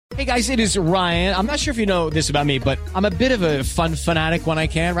Hey guys, it is Ryan. I'm not sure if you know this about me, but I'm a bit of a fun fanatic when I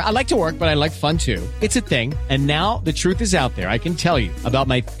can. I like to work, but I like fun too. It's a thing. And now the truth is out there. I can tell you about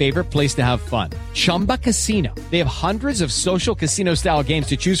my favorite place to have fun. Chumba Casino. They have hundreds of social casino style games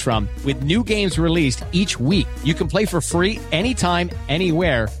to choose from with new games released each week. You can play for free anytime,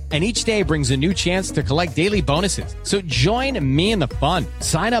 anywhere. And each day brings a new chance to collect daily bonuses. So join me in the fun.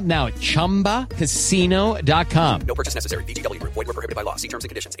 Sign up now at ChumbaCasino.com. No purchase necessary. VGW Group. Void where prohibited by law. See terms and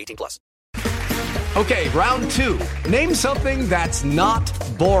conditions. 18+. Okay, round two. Name something that's not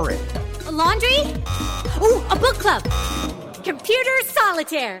boring. A laundry? Ooh, a book club. Computer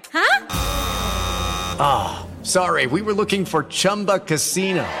solitaire, huh? Ah, sorry. We were looking for Chumba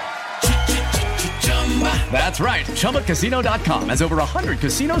Casino. That's right. ChumbaCasino.com has over 100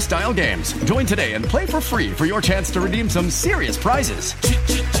 casino-style games. Join today and play for free for your chance to redeem some serious prizes.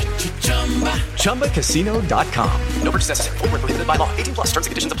 ChumbaCasino.com. No purchase necessary. Void where prohibited by law. 18+. Terms and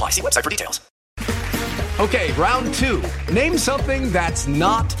conditions apply. See website for details. Okay, round two. Name something that's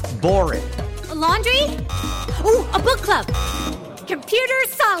not boring. A laundry? Ooh, a book club. Computer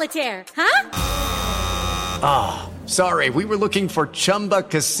solitaire, huh? Ah, sorry. We were looking for Chumba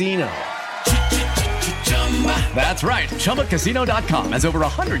Casino. That's right. ChumbaCasino.com has over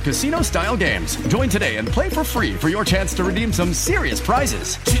 100 casino-style games. Join today and play for free for your chance to redeem some serious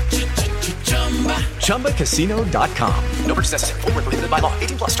prizes. ChumbaCasino.com. No purchase necessary. Void where prohibited by law.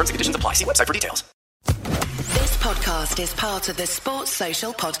 18+. Terms and conditions apply. See website for details. This podcast is part of the Sports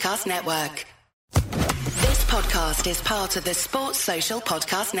Social Podcast Network. This podcast is part of the Sports Social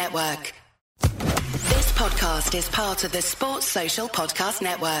Podcast Network. This podcast is part of the Sports Social Podcast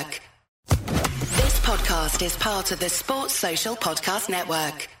Network. This podcast is part of the Sports Social Podcast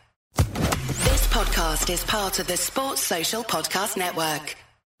Network. This podcast is part of the Sports Social Podcast Network.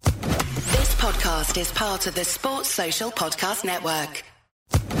 This podcast is part of the Sports Social Podcast Network.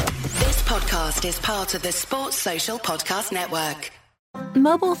 This podcast is part of the Sports Social Podcast Network.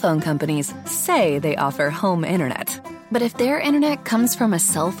 Mobile phone companies say they offer home internet. But if their internet comes from a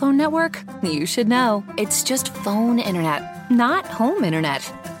cell phone network, you should know. It's just phone internet, not home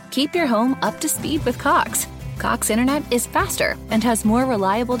internet. Keep your home up to speed with Cox. Cox internet is faster and has more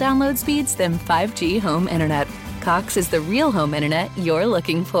reliable download speeds than 5G home internet. Cox is the real home internet you're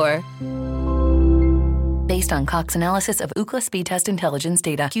looking for. Based on Cox analysis of Ookla speed test intelligence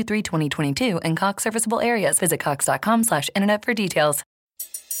data Q3 2022 and Cox serviceable areas. Visit cox.com/internet for details.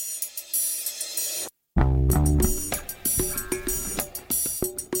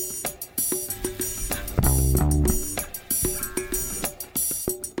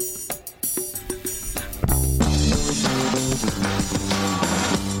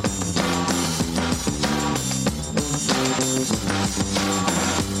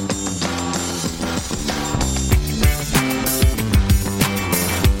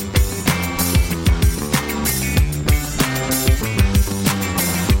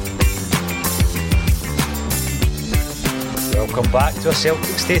 Welcome back to A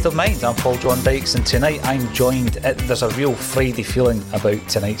Celtic State of Mind. I'm Paul John Dykes, and tonight I'm joined, there's a real Friday feeling about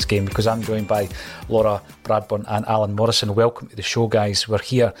tonight's game because I'm joined by Laura Bradburn and Alan Morrison. Welcome to the show, guys. We're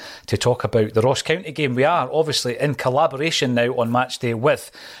here to talk about the Ross County game. We are obviously in collaboration now on Matchday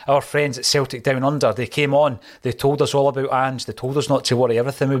with our friends at Celtic Down Under. They came on, they told us all about Ange, they told us not to worry,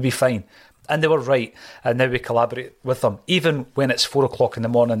 everything would be fine. And they were right, and now we collaborate with them. Even when it's 4 o'clock in the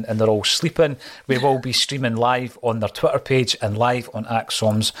morning and they're all sleeping, we will be streaming live on their Twitter page and live on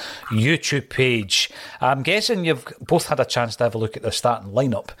AXOM's YouTube page. I'm guessing you've both had a chance to have a look at the starting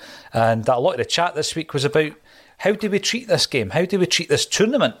lineup, and a lot of the chat this week was about how do we treat this game? How do we treat this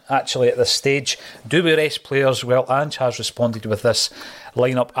tournament, actually, at this stage? Do we rest players? Well, Ange has responded with this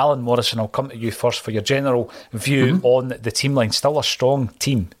lineup. Alan Morrison, I'll come to you first for your general view on the team line. Still a strong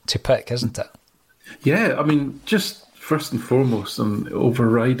team to pick, isn't it? Yeah, I mean, just first and foremost, an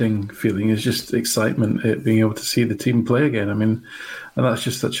overriding feeling is just excitement at being able to see the team play again. I mean, and that's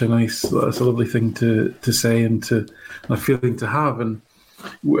just such a lovely thing to say and a feeling to have. And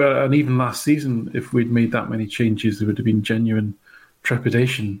even last season, if we'd made that many changes, there would have been genuine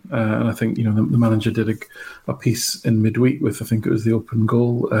trepidation. And I think, the manager did a piece in midweek with, I think it was the Open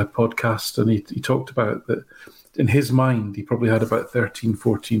Goal podcast, and he talked about that in his mind, he probably had about 13,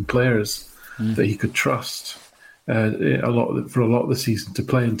 14 players that he could trust for a lot of the season to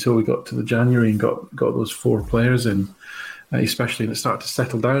play until we got to the January and got those 4 players in, especially, and it started to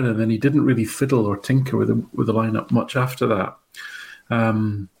settle down. And then he didn't really fiddle or tinker with the lineup much after that.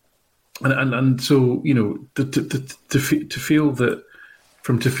 And so to feel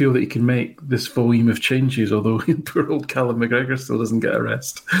that he can make this volume of changes, although poor old Callum McGregor still doesn't get a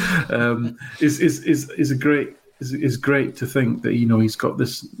rest, is a great is great to think that he's got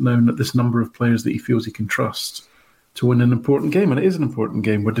this number of players that he feels he can trust to win an important game, and it is an important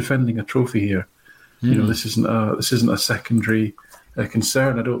game. We're defending a trophy here. This isn't a secondary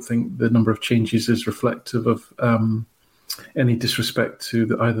concern. I don't think the number of changes is reflective of any disrespect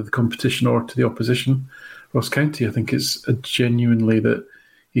to either the competition or to the opposition. Ross County, I think it's genuinely that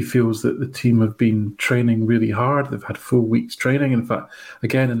he feels that the team have been training really hard. They've had full weeks training. In fact,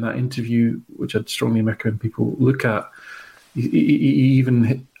 again, in that interview, which I'd strongly recommend people look at, he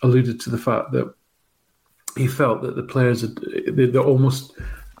even alluded to the fact that he felt that the players they'd almost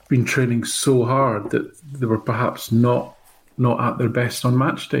been training so hard that they were perhaps not at their best on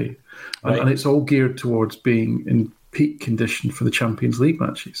match day. And it's all geared towards being in peak condition for the Champions League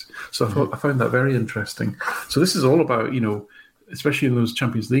matches. So I found that very interesting. So this is all about, especially in those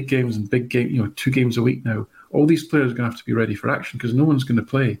Champions League games and big game, 2 games a week now, all these players are going to have to be ready for action because no one's going to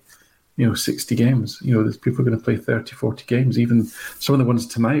play, 60 games. There's people are going to play 30, 40 games. Even some of the ones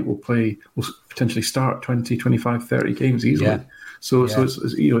tonight will potentially start 20, 25, 30 games easily. Yeah. So it's,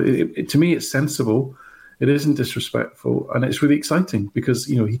 to me, it's sensible. It isn't disrespectful, and it's really exciting because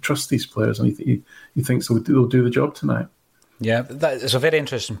he trusts these players and he thinks they'll do the job tonight. Yeah, that is a very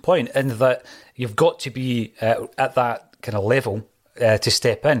interesting point, in that you've got to be at that kind of level to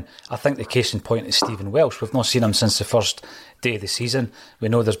step in. I think the case in point is Stephen Welsh. We've not seen him since the first day of the season. We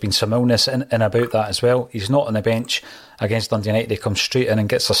know there's been some illness in about that as well. He's not on the bench against Dundee United. He comes straight in and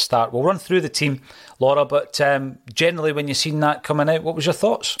gets a start. We'll run through the team, Laura, but generally when you seen that coming out, what was your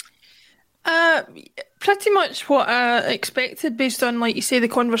thoughts? Pretty much what I expected based on, like you say, the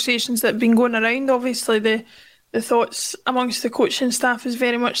conversations that have been going around. Obviously the thoughts amongst the coaching staff is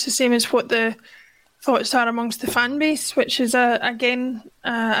very much the same as what the thoughts are amongst the fan base, which is again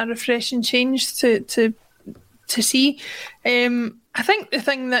a refreshing change to see. I think the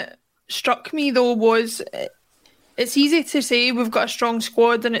thing that struck me though was it's easy to say we've got a strong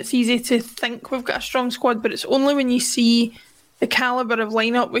squad and it's easy to think we've got a strong squad, but it's only when you see the calibre of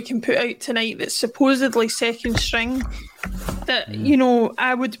lineup we can put out tonight that's supposedly second string that,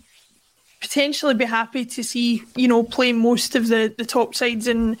 I would potentially be happy to see, play most of the top sides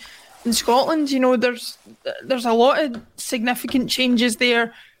in Scotland. There's a lot of significant changes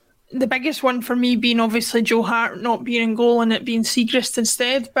there. The biggest one for me being obviously Joe Hart not being in goal and it being Siegrist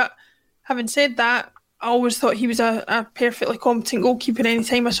instead. But having said that, I always thought he was a perfectly competent goalkeeper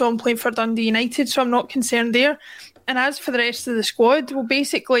anytime I saw him playing for Dundee United, so I'm not concerned there. And as for the rest of the squad, well,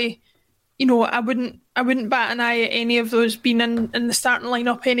 basically, I wouldn't bat an eye at any of those being in the starting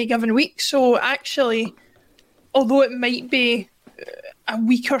lineup any given week. So actually, although it might be a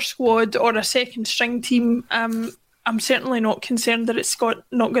weaker squad or a second string team, I'm certainly not concerned that it's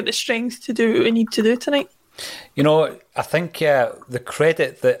not got the strength to do what we need to do tonight. I think the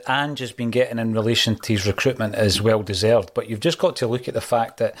credit that Ange has been getting in relation to his recruitment is well deserved, but you've just got to look at the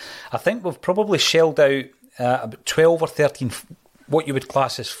fact that I think we've probably shelled out about 12 or 13 what you would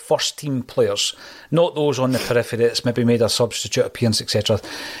class as first team players, not those on the periphery that's maybe made a substitute appearance, etc.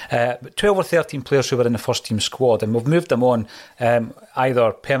 But 12 or 13 players who were in the first team squad, and we've moved them on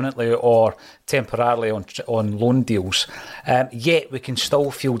either permanently or temporarily on loan deals. Yet we can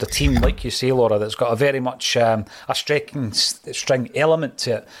still field a team, like you say, Laura, that's got a very much a string element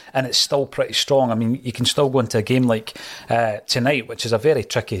to it, and it's still pretty strong. I mean, you can still go into a game like tonight, which is a very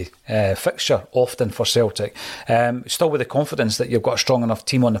tricky fixture often for Celtic, still with the confidence that you've got a strong enough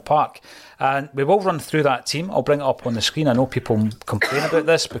team on the park. And we will run through that team. I'll bring it up on the screen. I know people complain about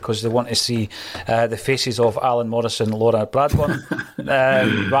this because they want to see the faces of Alan Morrison and Laura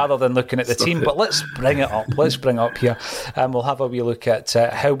Bradburn rather than looking at the team. But let's bring it up. Let's bring it up here. And we'll have a wee look at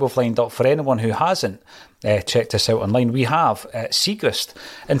how we've lined up. For anyone who hasn't checked us out online, we have Siegrist,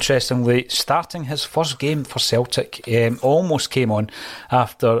 interestingly, starting his first game for Celtic. Almost came on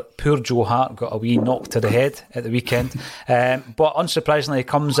after poor Joe Hart got a wee knock to the head at the weekend. But unsurprisingly, he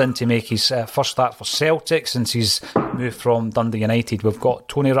comes in to make his first start for Celtic since he's moved from Dundee United. We've got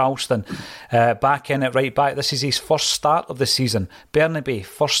Tony Ralston back in at right back. This is his first start of the season. Bernabe,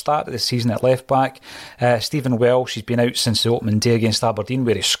 first start of the season at left back. Stephen Welsh, he's been out since the opening day against Aberdeen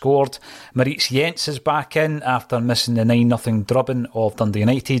where he scored. Maurice Jens is back in after missing the 9-0 drubbing of Dundee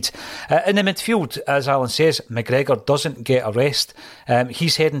United. In the midfield, as Alan says, McGregor doesn't get a rest.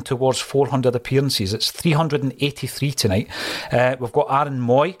 He's heading towards 400 appearances. It's 383 tonight. We've got Aaron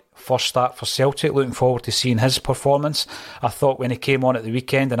Moy, first start for Celtic. Looking forward to seeing his performance. I thought when he came on at the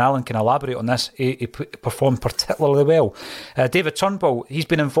weekend, and Alan can elaborate on this, he performed particularly well. David Turnbull, he's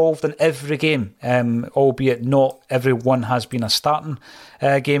been involved in every game, albeit not everyone has been a starting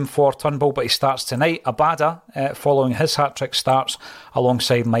game for Turnbull, but he starts tonight. Abada, following his hat-trick, starts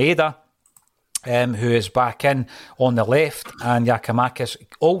alongside Maeda. who is back in on the left, and Giakoumakis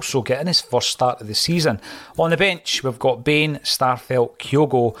also getting his first start of the season. On the bench, we've got Bain, Starfelt,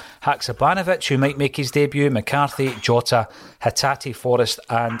 Kyogo, Haksabanovic, who might make his debut, McCarthy, Jota, Hatate, Forrest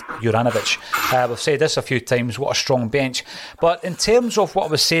and Juranovic. We've said this a few times, what a strong bench. But in terms of what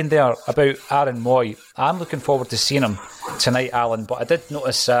I was saying there about Aaron Mooy, I'm looking forward to seeing him tonight, Alan, but I did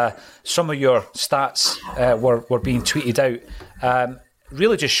notice some of your stats were being tweeted out,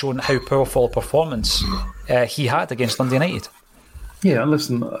 really just showing how powerful a performance he had against Dundee United. Yeah, and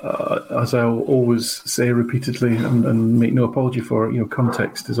listen, as I always say repeatedly and make no apology for it,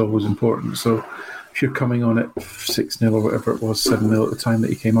 context is always important. So if you're coming on at 6-0 or whatever it was, 7-0 at the time that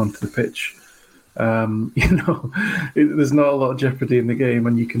he came onto the pitch, there's not a lot of jeopardy in the game,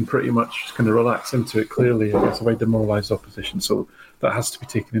 and you can pretty much just kind of relax into it clearly against a very demoralised opposition. So that has to be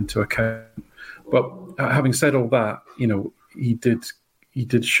taken into account. But having said all that, he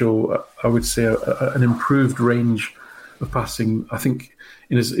did show, I would say, an improved range of passing. I think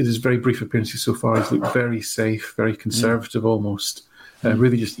in his very brief appearances so far, he's looked very safe, very conservative almost,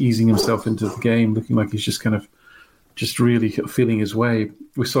 really just easing himself into the game, looking like he's just really feeling his way.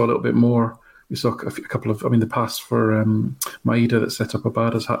 We saw a little bit more. We saw a couple of, the pass for Maeda that set up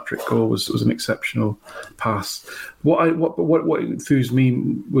Abada's hat-trick goal was an exceptional pass. What enthused me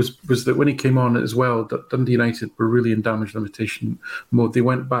was that when he came on as well, Dundee United were really in damage limitation mode. They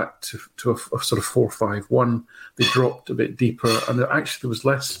went back to a sort of 4-5-1. They dropped a bit deeper, and there was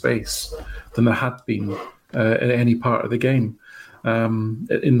less space than there had been in any part of the game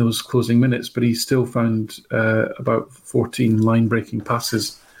in those closing minutes. But he still found about 14 line-breaking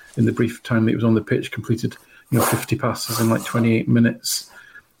passes in the brief time that he was on the pitch, completed 50 passes in like 28 minutes.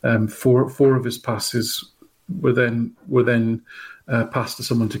 Four of his passes were then passed to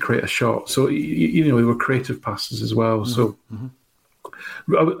someone to create a shot. So they were creative passes as well. So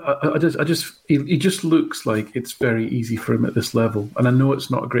he just looks like it's very easy for him at this level. And I know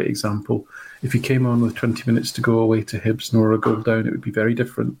it's not a great example. If he came on with 20 minutes to go away to Hibs nor a goal down, it would be very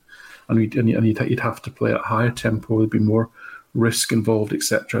different. And you'd have to play at a higher tempo. There'd be more risk involved,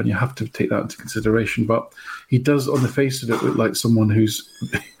 etc., and you have to take that into consideration. But he does, on the face of it, look like someone who's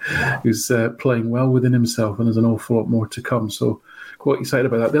playing well within himself, and there's an awful lot more to come. So quite excited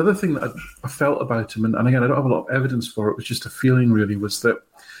about that. The other thing that I felt about him, and again, I don't have a lot of evidence for it, was just a feeling really, was that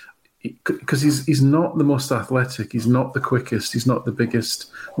because he's not the most athletic, he's not the quickest, he's not the biggest,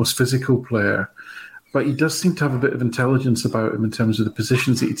 most physical player, but he does seem to have a bit of intelligence about him in terms of the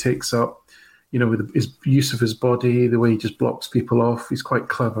positions that he takes up. With his use of his body, the way he just blocks people off, he's quite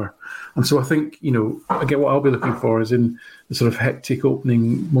clever. And so I think, again, what I'll be looking for is in the sort of hectic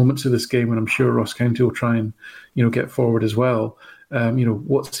opening moments of this game, when I'm sure Ross County will try and, get forward as well.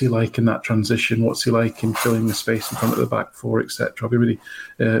 What's he like in that transition? What's he like in filling the space in front of the back four, etc.? I'll be really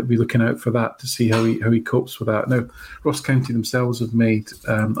be looking out for that to see how he copes with that. Now, Ross County themselves have made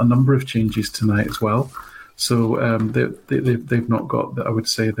a number of changes tonight as well. So they've not got, I would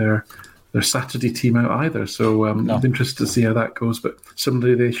say, their Saturday team out either. So I'm interested to see how that goes. But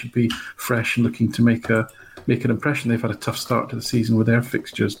similarly, they should be fresh and looking to make an impression. They've had a tough start to the season with their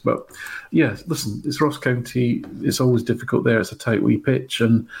fixtures. But yeah, listen, it's Ross County. It's always difficult there. It's a tight wee pitch.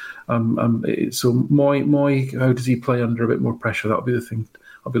 And so Mooy, how does he play under a bit more pressure? That'll be the thing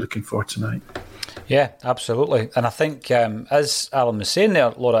I'll be looking for tonight. Yeah, absolutely. And I think, as Alan was saying there,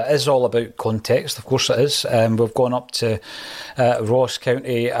 Laura, it is all about context. Of course it is. We've gone up to Ross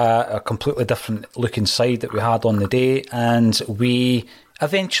County, a completely different looking side that we had on the day, and we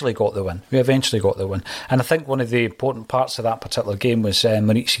eventually got the win. And I think one of the important parts of that particular game was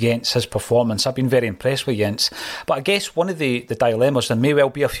Maurice Jens, his performance. I've been very impressed with Jens. But I guess one of the dilemmas, there may well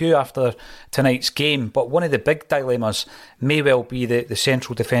be a few after tonight's game, but one of the big dilemmas may well be the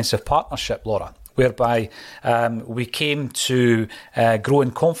central defensive partnership, Laura, whereby we came to grow in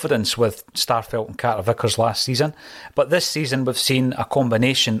confidence with Starfelt and Carter-Vickers last season. But this season we've seen a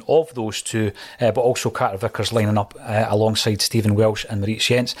combination of those two, but also Carter-Vickers lining up alongside Stephen Welsh and Maurice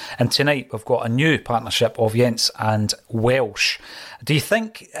Jens. And tonight we've got a new partnership of Jens and Welsh. Do you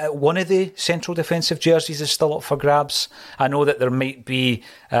think one of the central defensive jerseys is still up for grabs? I know that there might be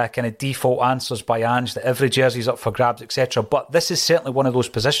kind of default answers by Ange that every jersey's up for grabs, etc. But this is certainly one of those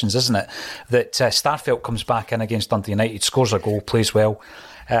positions, isn't it? That Starfelt comes back in against Dundee United, scores a goal, plays well.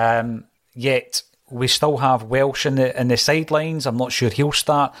 Yet we still have Welsh in the sidelines. I'm not sure he'll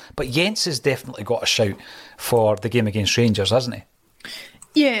start. But Jens has definitely got a shout for the game against Rangers, hasn't he?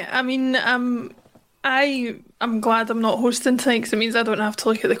 Yeah, I mean, I'm glad I'm not hosting tonight because it means I don't have to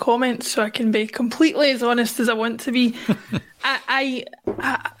look at the comments, so I can be completely as honest as I want to be.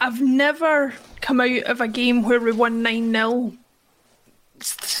 I've never come out of a game where we won 9-0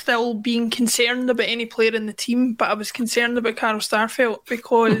 still being concerned about any player in the team, but I was concerned about Carl Starfelt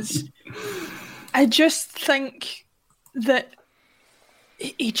because I just think that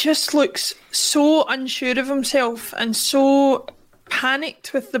he just looks so unsure of himself and so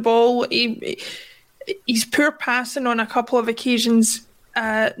panicked with the ball. He's poor passing on a couple of occasions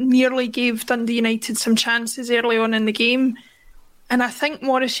nearly gave Dundee United some chances early on in the game. And I think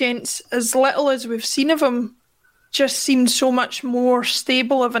Maurice Jens, as little as we've seen of him, just seemed so much more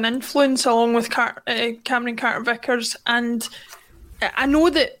stable of an influence along with Cameron Carter-Vickers. And I know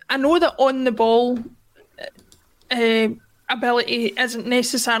that on the ball ability isn't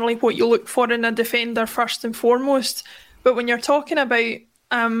necessarily what you look for in a defender first and foremost. But when you're talking about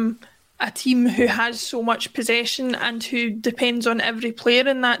a team who has so much possession and who depends on every player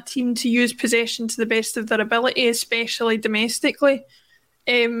in that team to use possession to the best of their ability, especially domestically,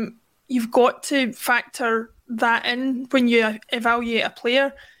 you've got to factor that in when you evaluate a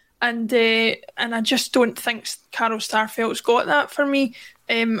player. And I just don't think Carl Starfelt's got that for me.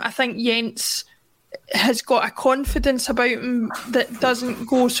 I think Jens has got a confidence about him that doesn't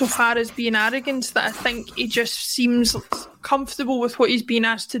go so far as being arrogant, that I think he just seems comfortable with what he's being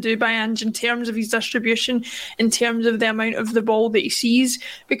asked to do by Ange in terms of his distribution, in terms of the amount of the ball that he sees.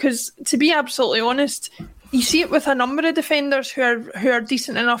 Because to be absolutely honest, you see it with a number of defenders who are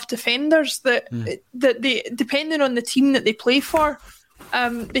decent enough defenders that they, depending on the team that they play for,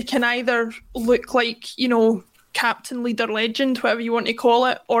 they can either look like, captain, leader, legend, whatever you want to call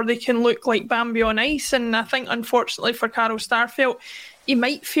it, or they can look like Bambi on ice. And I think, unfortunately for Carl Starfelt, he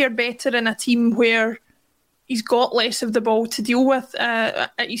might fare better in a team where he's got less of the ball to deal with at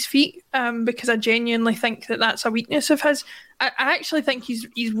his feet, because I genuinely think that that's a weakness of his. I actually think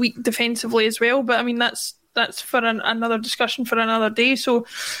he's weak defensively as well, but I mean that's for another discussion for another day. So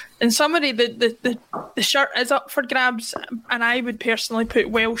in summary, the shirt is up for grabs, and I would personally put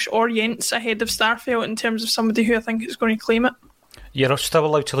Welsh or Jens ahead of Starfelt in terms of somebody who I think is going to claim it. You're still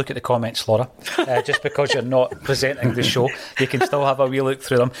allowed to look at the comments, Laura. Just because you're not presenting the show, you can still have a wee look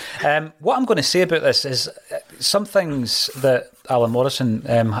through them. What I'm going to say about this is some things that Alan Morrison,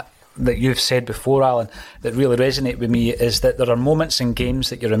 that you've said before, Alan, that really resonate with me is that there are moments in games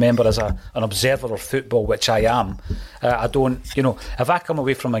that you remember as an observer of football, which I am. I don't, if I come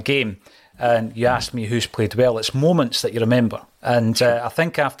away from a game and you ask me who's played well, it's moments that you remember. And I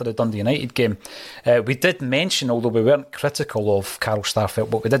think after the Dundee United game, we did mention, although we weren't critical of Carl Starfelt,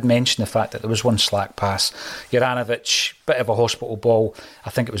 but we did mention the fact that there was one slack pass. Juranovic, bit of a hospital ball.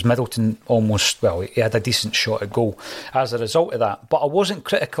 I think it was Middleton he had a decent shot at goal as a result of that. But I wasn't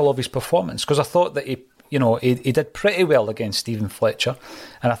critical of his performance because I thought that he did pretty well against Stephen Fletcher.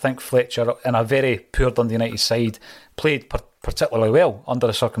 And I think Fletcher, in a very poor Dundee United side, played particularly well under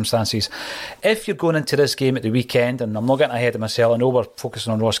the circumstances. If you're going into this game at the weekend, and I'm not getting ahead of myself, I know we're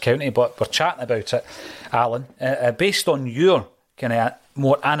focusing on Ross County, but we're chatting about it, Alan, based on your kind of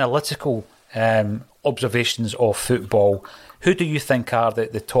more analytical observations of football, who do you think are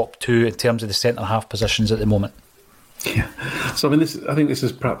the top two in terms of the centre-half positions at the moment? Yeah, so I think this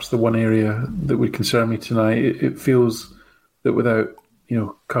is perhaps the one area that would concern me tonight. It feels that without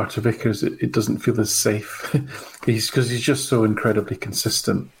Carter-Vickers, it doesn't feel as safe. because he's just so incredibly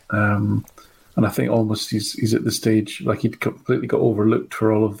consistent, and I think almost he's at the stage like he'd completely got overlooked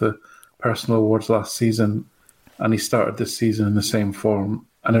for all of the personal awards last season, and he started this season in the same form,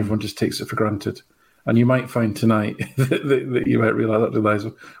 and everyone just takes it for granted. And you might find tonight that you might realise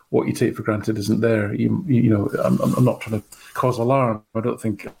what you take for granted isn't there. I'm not trying to cause alarm. I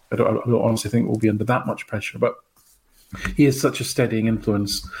don't honestly think we'll be under that much pressure, but he is such a steadying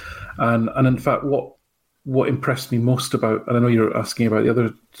influence. And in fact, what impressed me most about, and I know you're asking about the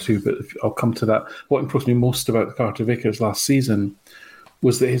other two, but I'll come to that. What impressed me most about Carter-Vickers last season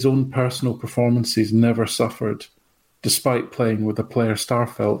was that his own personal performances never suffered, despite playing with a player,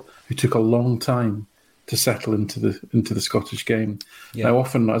 Starfelt, who took a long time to settle into the Scottish game. Yeah. Now,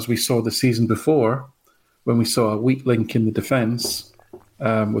 often, as we saw the season before, when we saw a weak link in the defence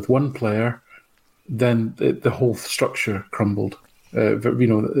with one player, then the whole structure crumbled.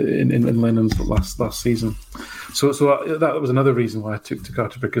 In Lennon's last season, so that was another reason why I took to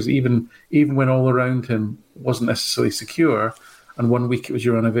Carter, because even when all around him wasn't necessarily secure, and 1 week it was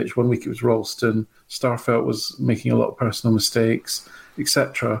Juranovic, 1 week it was Ralston, Starfelt was making a lot of personal mistakes,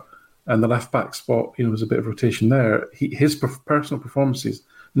 etc. And the left back spot, was a bit of rotation there. His personal performances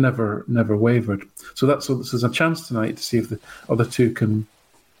never wavered. So this is a chance tonight to see if the other two can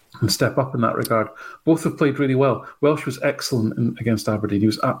step up in that regard. Both have played really well. Welsh was excellent against Aberdeen. He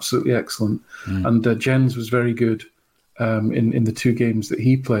was absolutely excellent. And Jens was very good in the two games that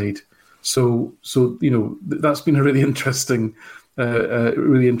he played. So that's been a really interesting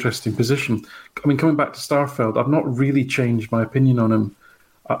really interesting position. I mean, coming back to Starfelt, I've not really changed my opinion on him.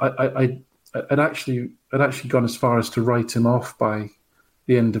 I'd actually gone as far as to write him off by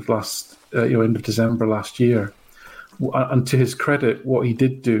the end of end of December last year. And to his credit, what he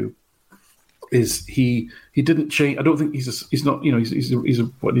did do is he didn't change. I don't think he's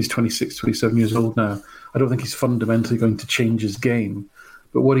 26, 27 years old now. I don't think he's fundamentally going to change his game.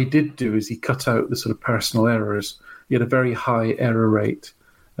 But what he did do is he cut out the sort of personal errors. He had a very high error rate,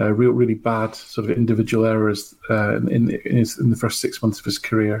 really bad sort of individual errors in the first 6 months of his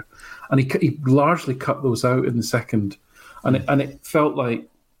career, and he largely cut those out in the second, and it felt like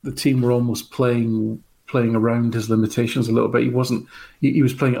the team were almost playing around his limitations a little bit. He wasn't. He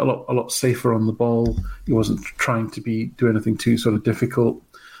was playing a lot safer on the ball. He wasn't trying to do anything too sort of difficult.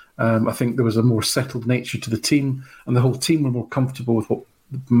 I think there was a more settled nature to the team, and the whole team were more comfortable with what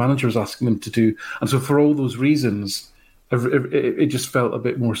the manager was asking them to do. And so for all those reasons, it just felt a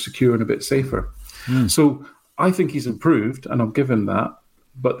bit more secure and a bit safer. So I think he's improved, and I'll give him that.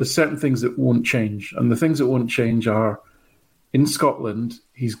 But there's certain things that won't change. And the things that won't change are, in Scotland,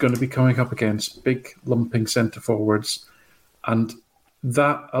 he's going to be coming up against big, lumping centre forwards, and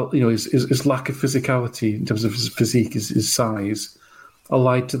that his lack of physicality in terms of his physique, his size,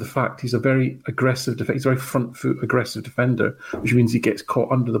 allied to the fact he's a very aggressive defender. He's a very front foot aggressive defender, which means he gets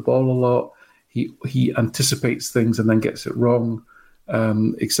caught under the ball a lot. He anticipates things and then gets it wrong,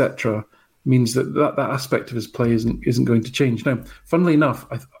 etc. Means that aspect of his play isn't going to change. Now, funnily enough,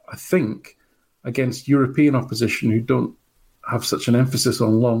 I think against European opposition who don't have such an emphasis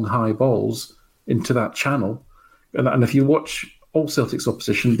on long, high balls into that channel. And if you watch all Celtic's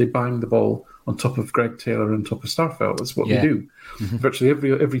opposition, they bang the ball on top of Greg Taylor and on top of Starfelt. That's what they do. Mm-hmm. Virtually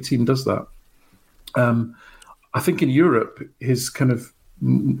every team does that. I think in Europe, he's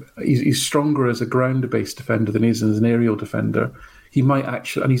stronger as a ground-based defender than he is as an aerial defender. He might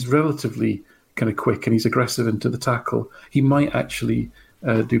actually, and he's relatively kind of quick and he's aggressive into the tackle. He might actually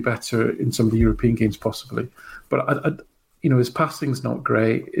do better in some of the European games, possibly. But his passing's not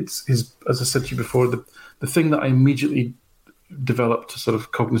great. It's his, as I said to you before, the thing that I immediately developed a sort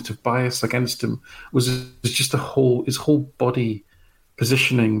of cognitive bias against him was just his whole body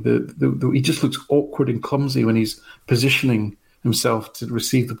positioning. He just looks awkward and clumsy when he's positioning himself to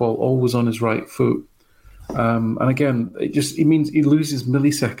receive the ball, always on his right foot. And again, it means he loses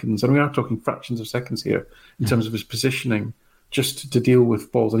milliseconds, and we are talking fractions of seconds here in terms of his positioning, just to deal with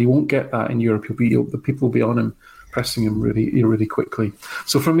balls, and he won't get that in Europe. The people will be on him, pressing him really quickly.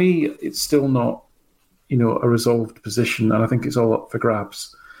 So for me, it's still not, a resolved position, and I think it's all up for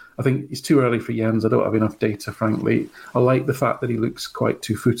grabs. I think it's too early for Jens. I don't have enough data, frankly. I like the fact that he looks quite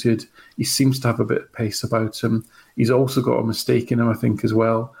two-footed. He seems to have a bit of pace about him. He's also got a mistake in him, I think, as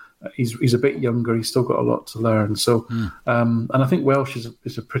well. He's a bit younger. He's still got a lot to learn. So, and I think Welsh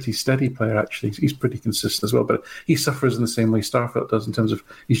is a pretty steady player, actually. He's pretty consistent as well. But he suffers in the same way Starfelt does in terms of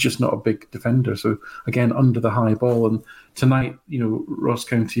he's just not a big defender. So, again, under the high ball. And tonight, Ross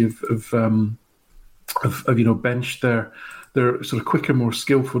County have benched their sort of quicker, more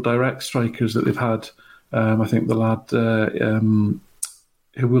skillful direct strikers that they've had. I think the lad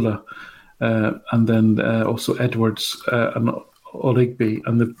Hewula, and then also Edwards and Origby,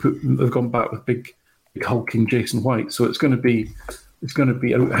 and they've gone back with big hulking Jason White. So it's going to be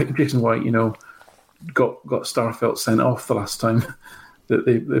Jason White. Got Starfelt sent off the last time that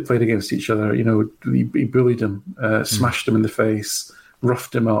they played against each other. He bullied him, smashed him in the face,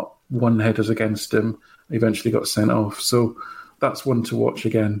 roughed him up, won headers against him, eventually got sent off. So that's one to watch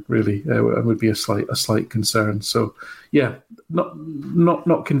again, really, and would be a slight concern. So yeah,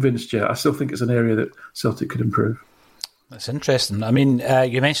 not convinced yet. I still think it's an area that Celtic could improve. That's interesting. I mean,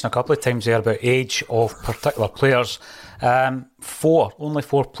 you mentioned a couple of times there about age of particular players. Only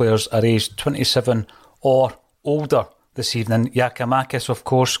four players are aged 27 or older this evening. Giakoumakis, of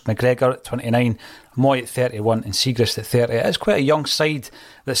course, McGregor at 29, Moy at 31 and Siegrist at 30. It's quite a young side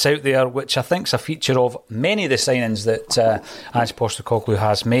that's out there, which I think is a feature of many of the signings that Ange Postecoglou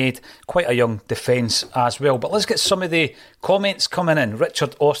has made. Quite a young defence as well. But let's get some of the comments coming in.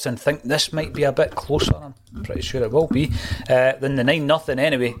 Richard Austin think this might be a bit closer, I'm pretty sure it will be, than the 9-0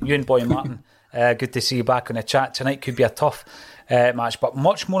 anyway. Ewan Boy Martin, good to see you back on the chat. Tonight could be a tough match, but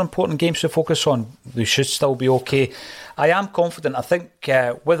much more important games to focus on. We should still be okay. I am confident. I think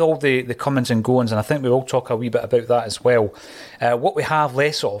with all the comings and goings, and I think we will talk a wee bit about that as well, what we have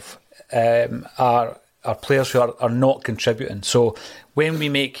less of are are players who are not contributing. So when we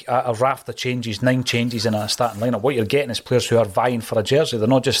make a raft of changes, 9 changes in a starting lineup, what you're getting is players who are vying for a jersey. They're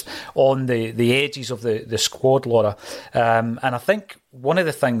not just on the edges of the squad, Laura. And I think one of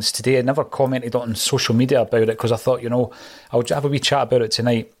the things today, I never commented on social media about it because I thought, I would have a wee chat about it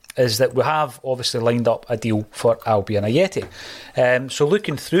tonight, is that we have obviously lined up a deal for Albion Ajeti. So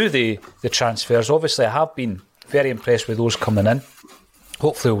looking through the transfers, obviously I have been very impressed with those coming in.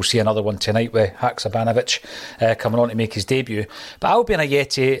 Hopefully we'll see another one tonight with Haksabanovic coming on to make his debut. But Albion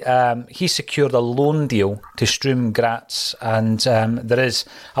Ajeti, he secured a loan deal to Sturm Graz, and there is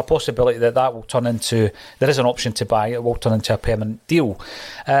a possibility that will turn into, there is an option to buy, it will turn into a permanent deal.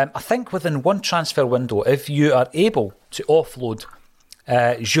 I think within one transfer window, if you are able to offload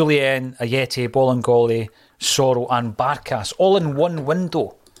Julien, Ajeti, Bolingoli, Soro and Barkas all in one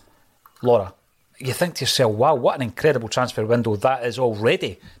window, Laura, you think to yourself, wow, what an incredible transfer window that is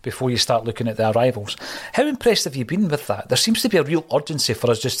already before you start looking at the arrivals. How impressed have you been with that? There seems to be a real urgency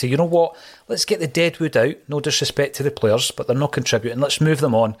for us just to, let's get the deadwood out, no disrespect to the players, but they're not contributing, let's move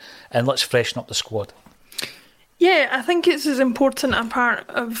them on and let's freshen up the squad. Yeah, I think it's as important a part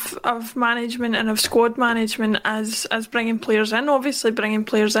of management and of squad management as bringing players in. Obviously, bringing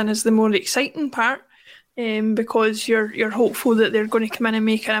players in is the more exciting part. Because you're hopeful that they're going to come in and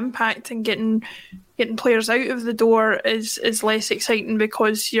make an impact, and getting players out of the door is less exciting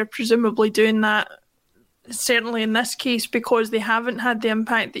because you're presumably doing that, certainly in this case, because they haven't had the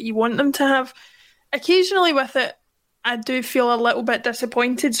impact that you want them to have. Occasionally with it, I do feel a little bit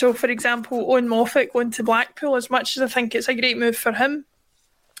disappointed. So, for example, Owen Moffat going to Blackpool, as much as I think it's a great move for him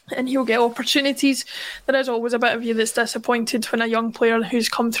and he'll get opportunities, there is always a bit of you that's disappointed when a young player who's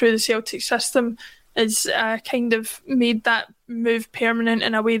come through the Celtic system is kind of made that move permanent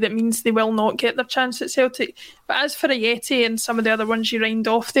in a way that means they will not get their chance at Celtic. But as for Ajeti and some of the other ones you lined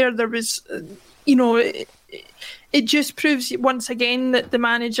off there was, it just proves once again that the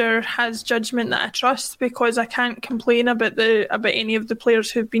manager has judgment that I trust, because I can't complain about any of the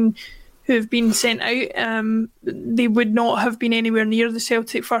players who've been sent out. They would not have been anywhere near the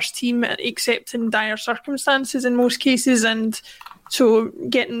Celtic first team except in dire circumstances in most cases, and so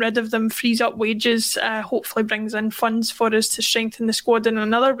getting rid of them frees up wages, hopefully brings in funds for us to strengthen the squad in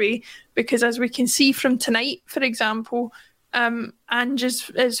another way, because as we can see from tonight, for example, Ange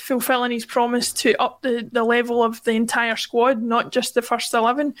is fulfilling his promise to up the level of the entire squad, not just the first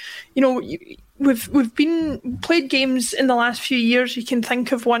 11. We've been played games in the last few years. You can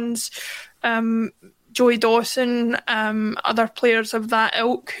think of ones, Joey Dawson, other players of that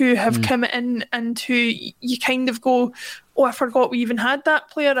ilk who have come in and who you kind of go, oh, I forgot we even had that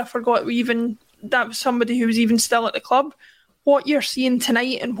player. I forgot that was somebody who was even still at the club. What you're seeing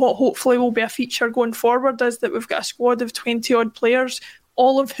tonight, and what hopefully will be a feature going forward, is that we've got a squad of 20 odd players,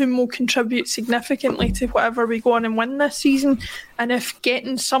 all of whom will contribute significantly to whatever we go on and win this season. And if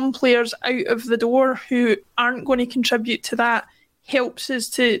getting some players out of the door who aren't going to contribute to that helps us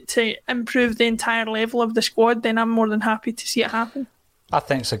to improve the entire level of the squad, then I'm more than happy to see it happen. I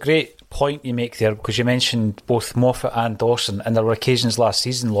think it's a great point you make there, because you mentioned both Moffat and Dawson, and there were occasions last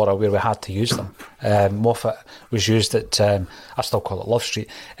season, Laura, where we had to use them. Moffat was used at, I still call it Love Street,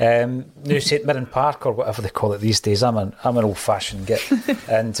 New St Mirren Park, or whatever they call it these days. I'm an old-fashioned git.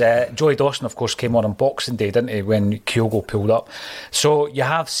 And Joey Dawson, of course, came on Boxing Day, didn't he, when Kyogo pulled up. So you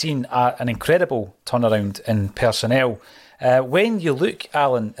have seen an incredible turnaround in personnel. When you look,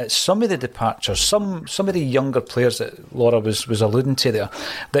 Alan, at some of the departures, some of the younger players that Laura was alluding to there,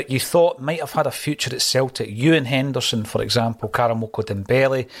 that you thought might have had a future at Celtic, Ewan Henderson, for example, Karamoko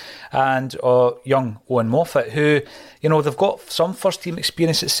Dembele, and young Owen Moffat, who, they've got some first-team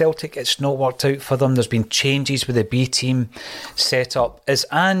experience at Celtic. It's not worked out for them. There's been changes with the B team set up. Is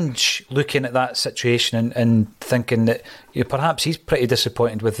Ange looking at that situation and thinking that perhaps he's pretty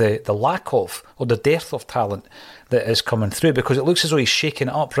disappointed with the lack of, or the dearth of talent that is coming through, because it looks as though he's shaking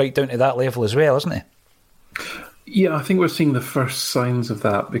it up right down to that level as well, isn't he? Yeah, I think we're seeing the first signs of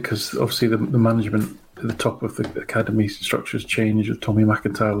that, because obviously the management at the top of the academy structures changed with Tommy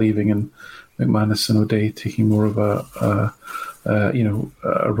McIntyre leaving and McManus and O'Day taking more of a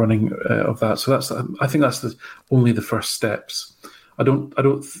running of that. So I think that's only the first steps. I don't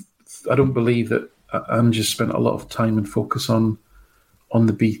believe that Ange has spent a lot of time and focus on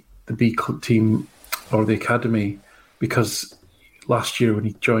the B team or the academy, because last year when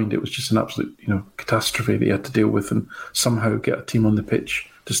he joined, it was just an absolute catastrophe that he had to deal with, and somehow get a team on the pitch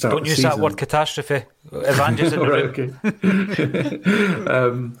to start. Don't use that word catastrophe. Evangel's in the room. Okay.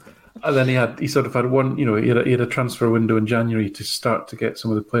 And then he sort of had one. He had a transfer window in January to start to get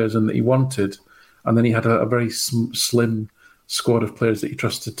some of the players in that he wanted, and then he had a very slim squad of players that he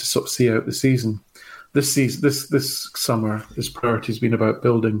trusted to sort of see out the season. this season, this summer, his priority has been about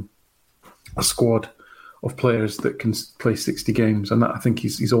building a squad of players that can play 60 games, and that, I think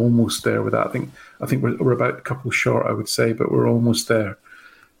he's almost there with that. I think we're about a couple short, I would say, but we're almost there.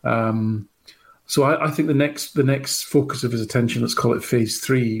 So I think the next focus of his attention, let's call it phase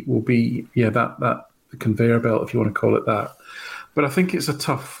 3, will be that conveyor belt, if you want to call it that. But I think it's a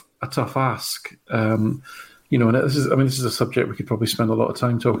tough ask. And this is a subject we could probably spend a lot of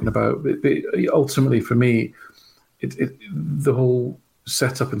time talking about. But ultimately, for me, the whole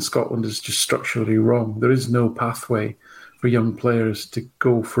setup in Scotland is just structurally wrong. There is no pathway for young players to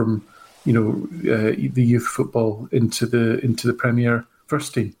go from the youth football into the Premier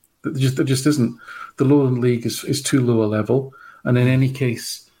First Team. There just isn't. The Lowland League is too low a level, and in any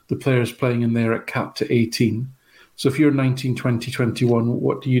case, the players playing in there are capped to 18. So if you're 19, 20, 21,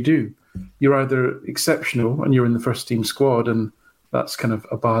 what do? You're either exceptional and you're in the first team squad, and that's kind of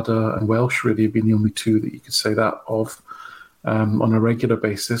Abada and Welsh really being the only two that you could say that of on a regular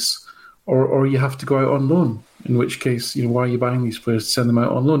basis, or you have to go out on loan, in which case, why are you buying these players to send them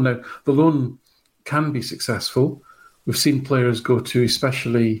out on loan? Now, the loan can be successful. We've seen players go to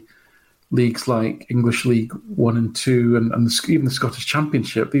especially leagues like English League 1 and 2 and even the Scottish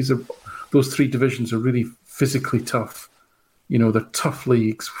Championship. Those 3 divisions are really physically tough. They're tough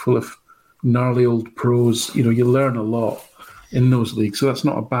leagues full of gnarly old pros. You learn a lot in those leagues, so that's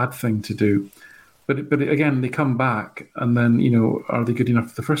not a bad thing to do. But again, they come back, and then are they good enough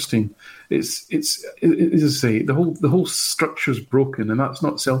for the first team? It's as I say, the whole structure's broken, and that's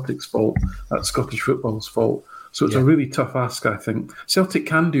not Celtic's fault. That's Scottish football's fault. So it's a really tough ask, I think. Celtic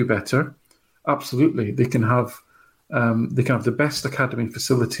can do better. Absolutely, they can have the best academy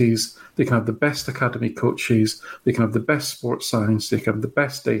facilities. They can have the best academy coaches. They can have the best sports science. They can have the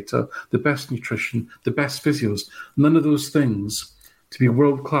best data, the best nutrition, the best physios. None of those things, to be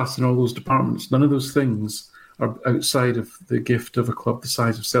world class in all those departments, none of those things are outside of the gift of a club the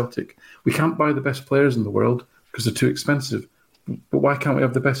size of Celtic. We can't buy the best players in the world because they're too expensive. But why can't we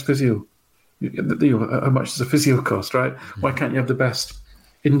have the best physio? How much does a physio cost, right? Why can't you have the best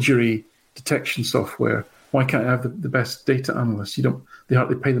injury detection software? Why can't you have the best data analysts? They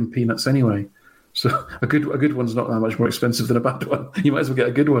hardly pay them peanuts anyway. So a good one's not that much more expensive than a bad one. You might as well get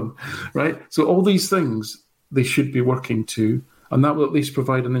a good one, right? So all these things they should be working to, and that will at least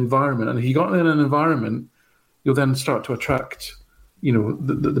provide an environment. And if you got in an environment, you'll then start to attract,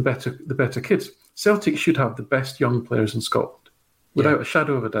 the better kids. Celtic should have the best young players in Scotland, without a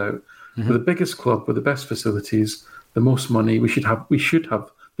shadow of a doubt. Mm-hmm. We're the biggest club with the best facilities, the most money. We should have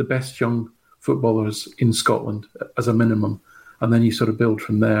the best young footballers in Scotland as a minimum, and then you sort of build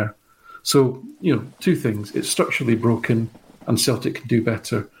from there. So, 2 things. It's structurally broken, and Celtic can do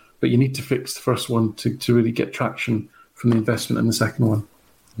better, but you need to fix the first one to really get traction from the investment in the second one.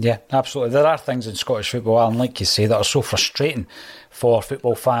 Yeah, absolutely. There are things in Scottish football, and like you say, that are so frustrating for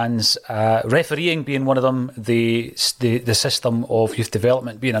football fans. Refereeing being one of them, the system of youth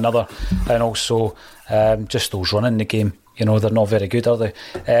development being another, and also just those running the game. They're not very good, are they?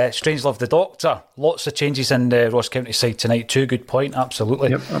 Strangelove the Doctor. Lots of changes in the Ross County side tonight too. Good point,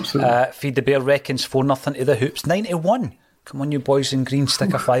 absolutely. Yep, absolutely. Feed the Bear reckons 4-0 to the Hoops. 91. Come on, you boys in green, stick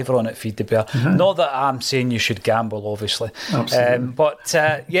a $5 on it, Feed the Bear. Mm-hmm. Not that I'm saying you should gamble, obviously. Absolutely. But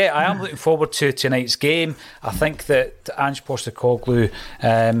I am looking forward to tonight's game. I think that Ange Postecoglou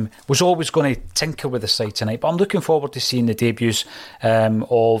was always going to tinker with the side tonight, but I'm looking forward to seeing the debuts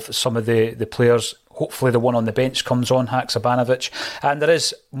of some of the players. Hopefully the one on the bench comes on, Haksabanovic. And there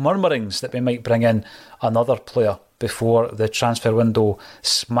is murmurings that we might bring in another player before the transfer window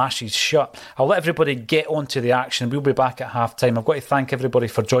smashes shut. I'll let everybody get onto the action. We'll be back at half-time. I've got to thank everybody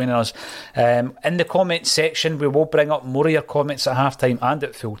for joining us. In the comments section, we will bring up more of your comments at half-time and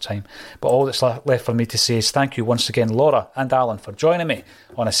at full-time. But all that's left for me to say is thank you once again, Laura and Alan, for joining me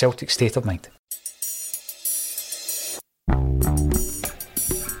on A Celtic State of Mind.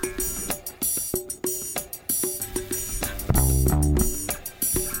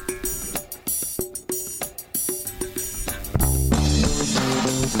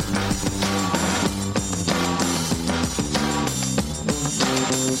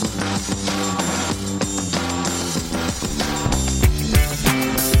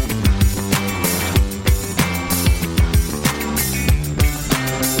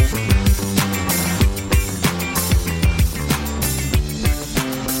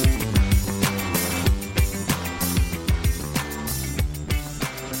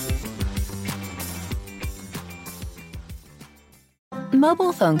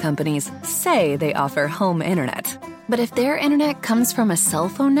 Mobile phone companies say they offer home internet. But if their internet comes from a cell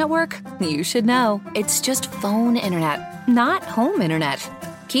phone network, you should know. It's just phone internet, not home internet.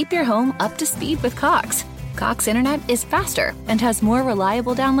 Keep your home up to speed with Cox. Cox Internet is faster and has more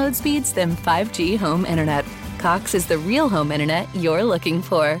reliable download speeds than 5G home internet. Cox is the real home internet you're looking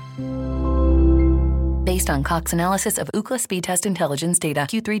for. Based on Cox analysis of Ookla speed test intelligence data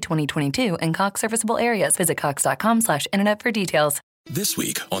Q3 2022 and Cox serviceable areas, visit cox.com/internet for details. This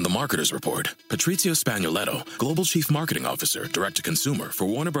week on The Marketer's Report, Patrizio Spagnoletto, Global Chief Marketing Officer, Direct-to-Consumer for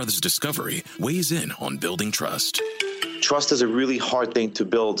Warner Brothers Discovery, weighs in on building trust. Trust is a really hard thing to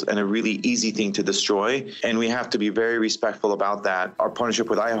build and a really easy thing to destroy, and we have to be very respectful about that. Our partnership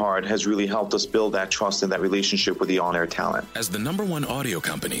with iHeart has really helped us build that trust and that relationship with the on-air talent. As the #1 audio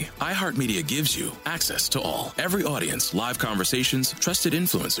company, iHeartMedia gives you access to all. Every audience, live conversations, trusted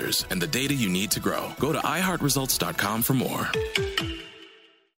influencers, and the data you need to grow. Go to iHeartResults.com for more.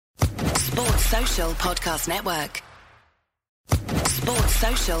 Sports Social Podcast Network. Sports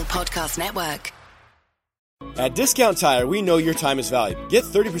Social Podcast Network. At Discount Tire, we know your time is valuable. Get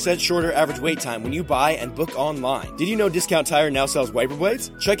 30% shorter average wait time when you buy and book online. Did you know Discount Tire now sells wiper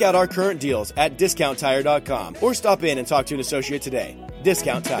blades? Check out our current deals at DiscountTire.com or stop in and talk to an associate today.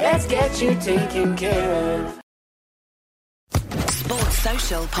 Discount Tire. Let's get you taken care of. Sports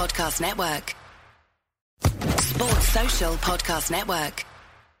Social Podcast Network. Sports Social Podcast Network.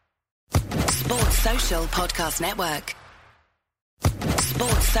 Sports Social Podcast Network.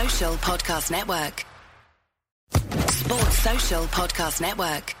 Sports Social Podcast Network. Sports Social Podcast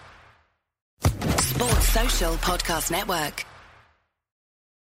Network. Sports Social Podcast Network.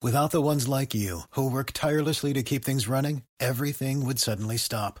 Without the ones like you, who work tirelessly to keep things running, everything would suddenly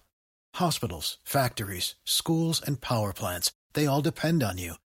stop. Hospitals, factories, schools, and power plants, they all depend on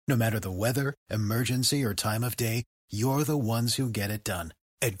you. No matter the weather, emergency, or time of day, you're the ones who get it done.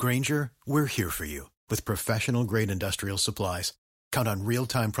 At Grainger, we're here for you with professional-grade industrial supplies. Count on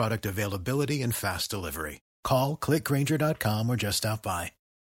real-time product availability and fast delivery. Call, click Grainger.com, or just stop by.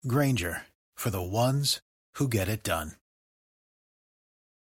 Grainger, for the ones who get it done.